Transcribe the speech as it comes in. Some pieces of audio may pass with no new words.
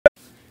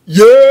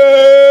Yeah!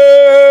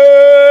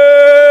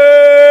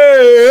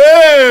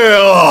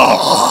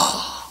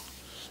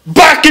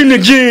 Back in the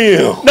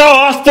gym! No,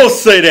 I'm supposed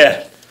to say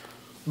that.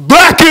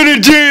 Back in the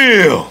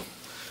gym!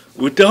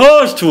 With the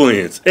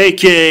Hodgetwins,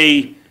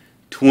 aka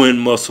Twin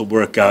Muscle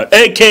Workout,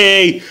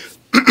 aka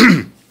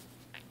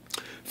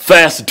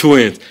Faster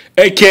Twins,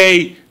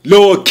 aka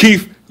Lower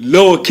Keith,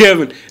 Lower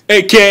Kevin,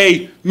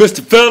 aka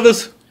Mr.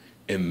 Feathers,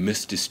 and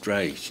Mr.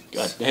 Distraction.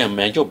 God damn,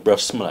 man, your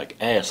breath smell like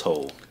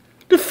asshole.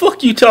 The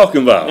fuck you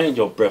talking about? Man,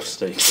 your breath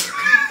stinks.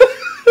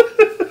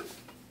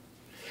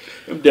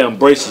 Them damn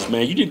braces,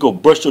 man. You need to go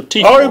brush your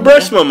teeth. I already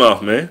brushed my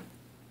mouth, man.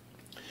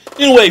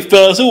 Anyway,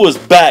 fellas, it was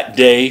back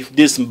day.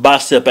 Did some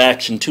bicep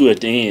action too at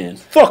the end.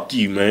 Fuck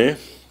you, man.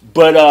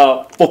 But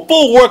for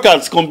full workout,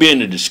 it's gonna be in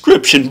the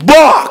description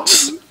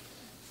box.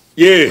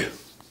 Yeah.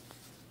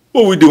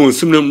 What we doing?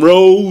 Some of them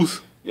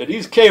rolls? Yeah,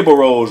 these cable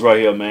rolls right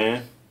here,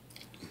 man.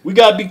 We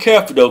gotta be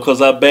careful though,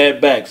 cause I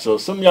bad back. So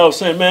some of y'all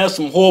saying, man, that's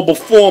some horrible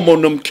form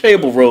on them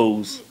cable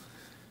rolls.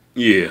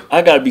 Yeah.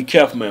 I gotta be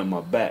careful, man, on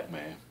my back,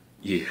 man.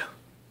 Yeah.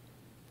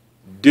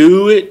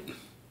 Do it.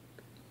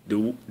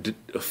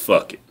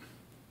 Fuck it.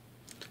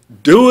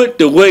 Do it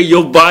the way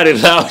your body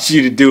allows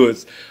you to do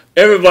it.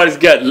 Everybody's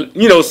got,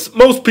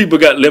 most people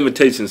got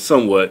limitations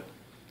somewhat.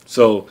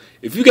 So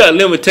if you got a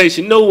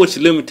limitation, know what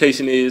your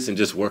limitation is and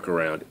just work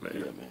around it, man.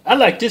 Yeah, man. I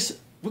like this.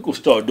 We're gonna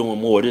start doing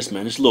more of this,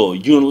 man. This little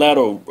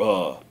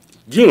unilateral.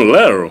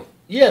 Unilateral?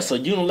 Yes, a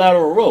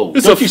unilateral roll.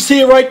 Don't you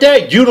see it right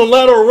there?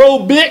 Unilateral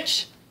roll,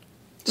 bitch.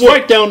 It's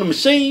right down the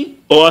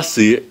machine. Oh, I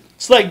see it.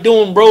 It's like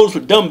doing rolls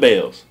with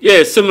dumbbells. Yeah,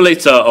 it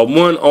simulates a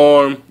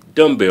one-arm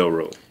dumbbell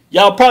roll.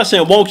 Y'all probably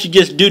saying, won't you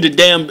just do the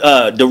damn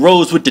the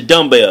rolls with the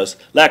dumbbells?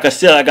 Like I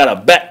said, I got a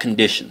back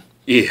condition.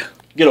 Yeah.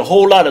 Get a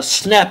whole lot of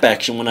snap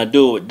action when I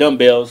do it with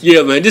dumbbells.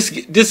 Yeah, man. This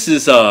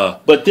is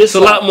but this it's a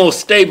lot more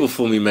stable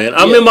for me, man.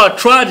 I remember I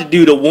tried to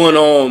do the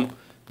one-arm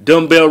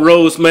dumbbell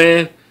rolls,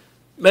 man.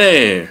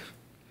 Man,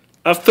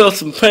 I felt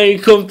some pain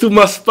come through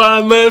my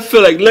spine, man. I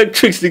feel like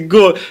electricity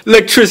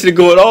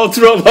going all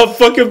throughout my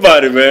fucking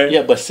body, man.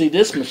 Yeah, but see,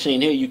 this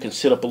machine here, you can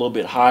sit up a little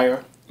bit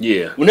higher.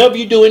 Yeah. Whenever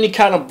you do any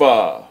kind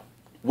of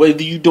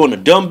whether you're doing a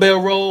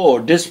dumbbell roll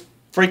or this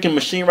freaking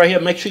machine right here,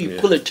 make sure you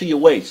pull it to your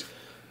waist.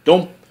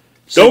 Don't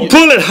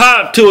pull it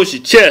high up towards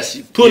your chest.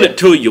 You pull it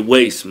to your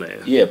waist,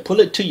 man. Yeah, pull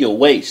it to your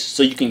waist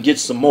so you can get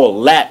some more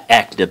lat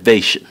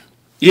activation.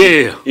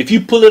 Yeah. If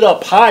you pull it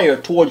up higher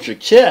towards your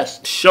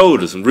chest,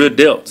 shoulders and rear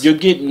delts, you're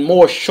getting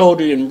more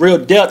shoulder and rear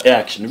delt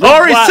action. I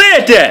already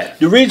said that.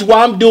 The reason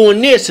why I'm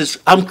doing this is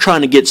I'm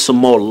trying to get some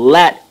more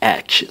lat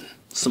action,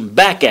 some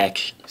back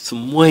action,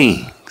 some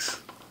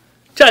wings.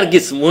 Trying to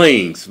get some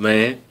wings,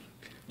 man.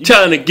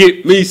 Trying to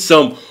get me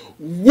some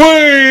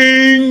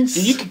wings.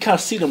 And you can kind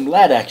of see them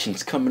lat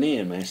actions coming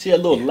in, man. See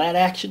that little lat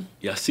action?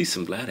 Yeah, I see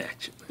some lat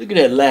action, man. Look at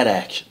that lat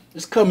action.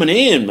 It's coming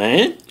in,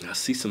 man. I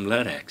see some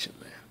lat action,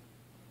 man.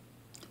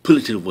 Pull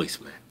it to the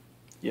waist, man.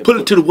 Yeah, pull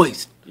it to the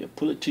waist. Yeah,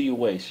 pull it to your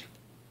waist.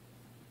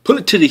 Pull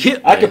it to the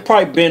hip, I could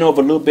probably bend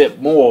over a little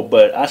bit more,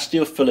 but I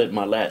still feel it in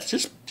my lats.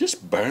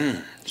 Just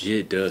burn. Yeah,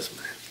 it does,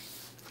 man.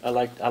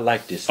 I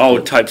like this.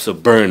 All types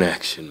of burn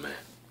action, man.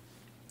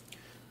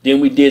 Then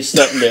we did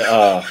something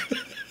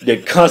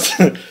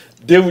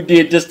then we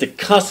did just to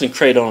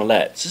concentrate on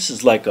lats. This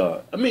is like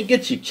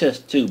get your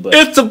chest too, but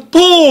it's a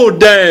pull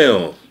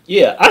down.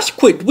 Yeah,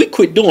 we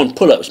quit doing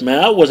pull-ups, man.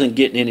 I wasn't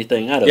getting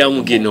anything out of it. Yeah, I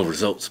wasn't getting no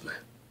results, man.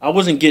 I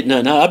wasn't getting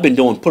nothing out. I've been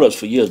doing pull-ups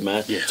for years,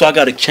 man. Yeah. So I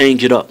got to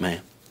change it up,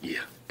 man.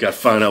 Yeah, got to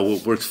find out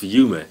what works for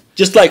you, man.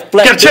 Just like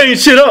flat. Got to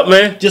change shit up,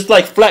 man. Just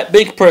like flat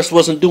bench press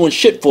wasn't doing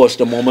shit for us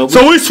no more, man.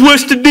 So we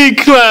switched to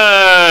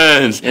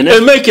declines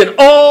and making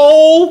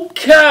all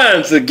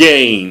kinds of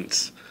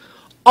gains.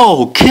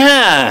 All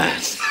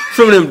kinds.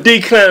 From them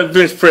decline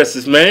bench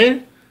presses,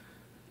 man.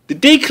 The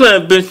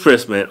decline bench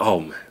press, man.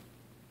 Oh, man.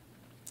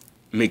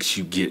 Makes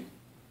you get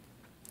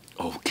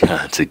all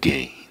kinds of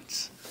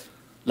gains.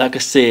 Like I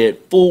said,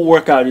 full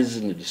workout is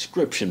in the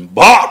description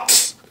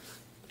box.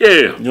 Yeah.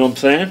 You know what I'm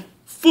saying?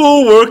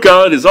 Full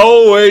workout is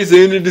always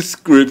in the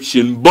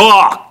description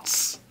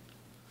box.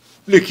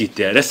 Look at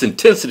that. That's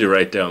intensity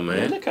right there,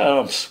 man. Look how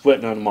I'm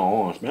sweating under my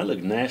arms, man. I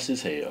look nasty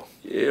as hell.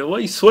 Yeah, why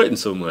you sweating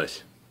so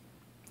much?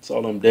 It's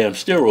all them damn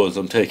steroids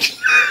I'm taking.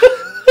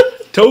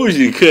 Told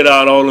you to cut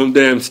out all them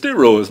damn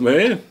steroids,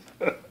 man.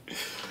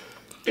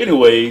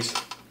 Anyways,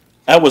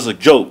 that was a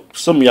joke.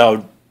 Some of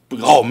y'all,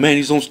 oh man,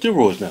 he's on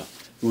steroids now.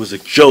 It was a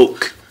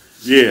joke.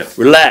 Yeah.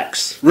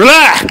 Relax.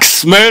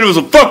 Relax, man. It was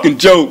a fucking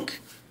joke.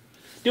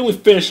 Then we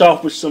finish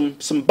off with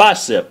some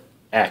bicep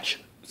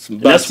action.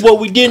 That's what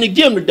we did in the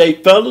gym today,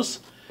 fellas.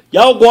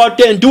 Y'all go out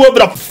there and do whatever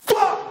the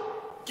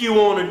fuck you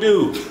want to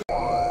do.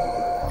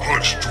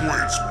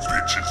 Hodgetwins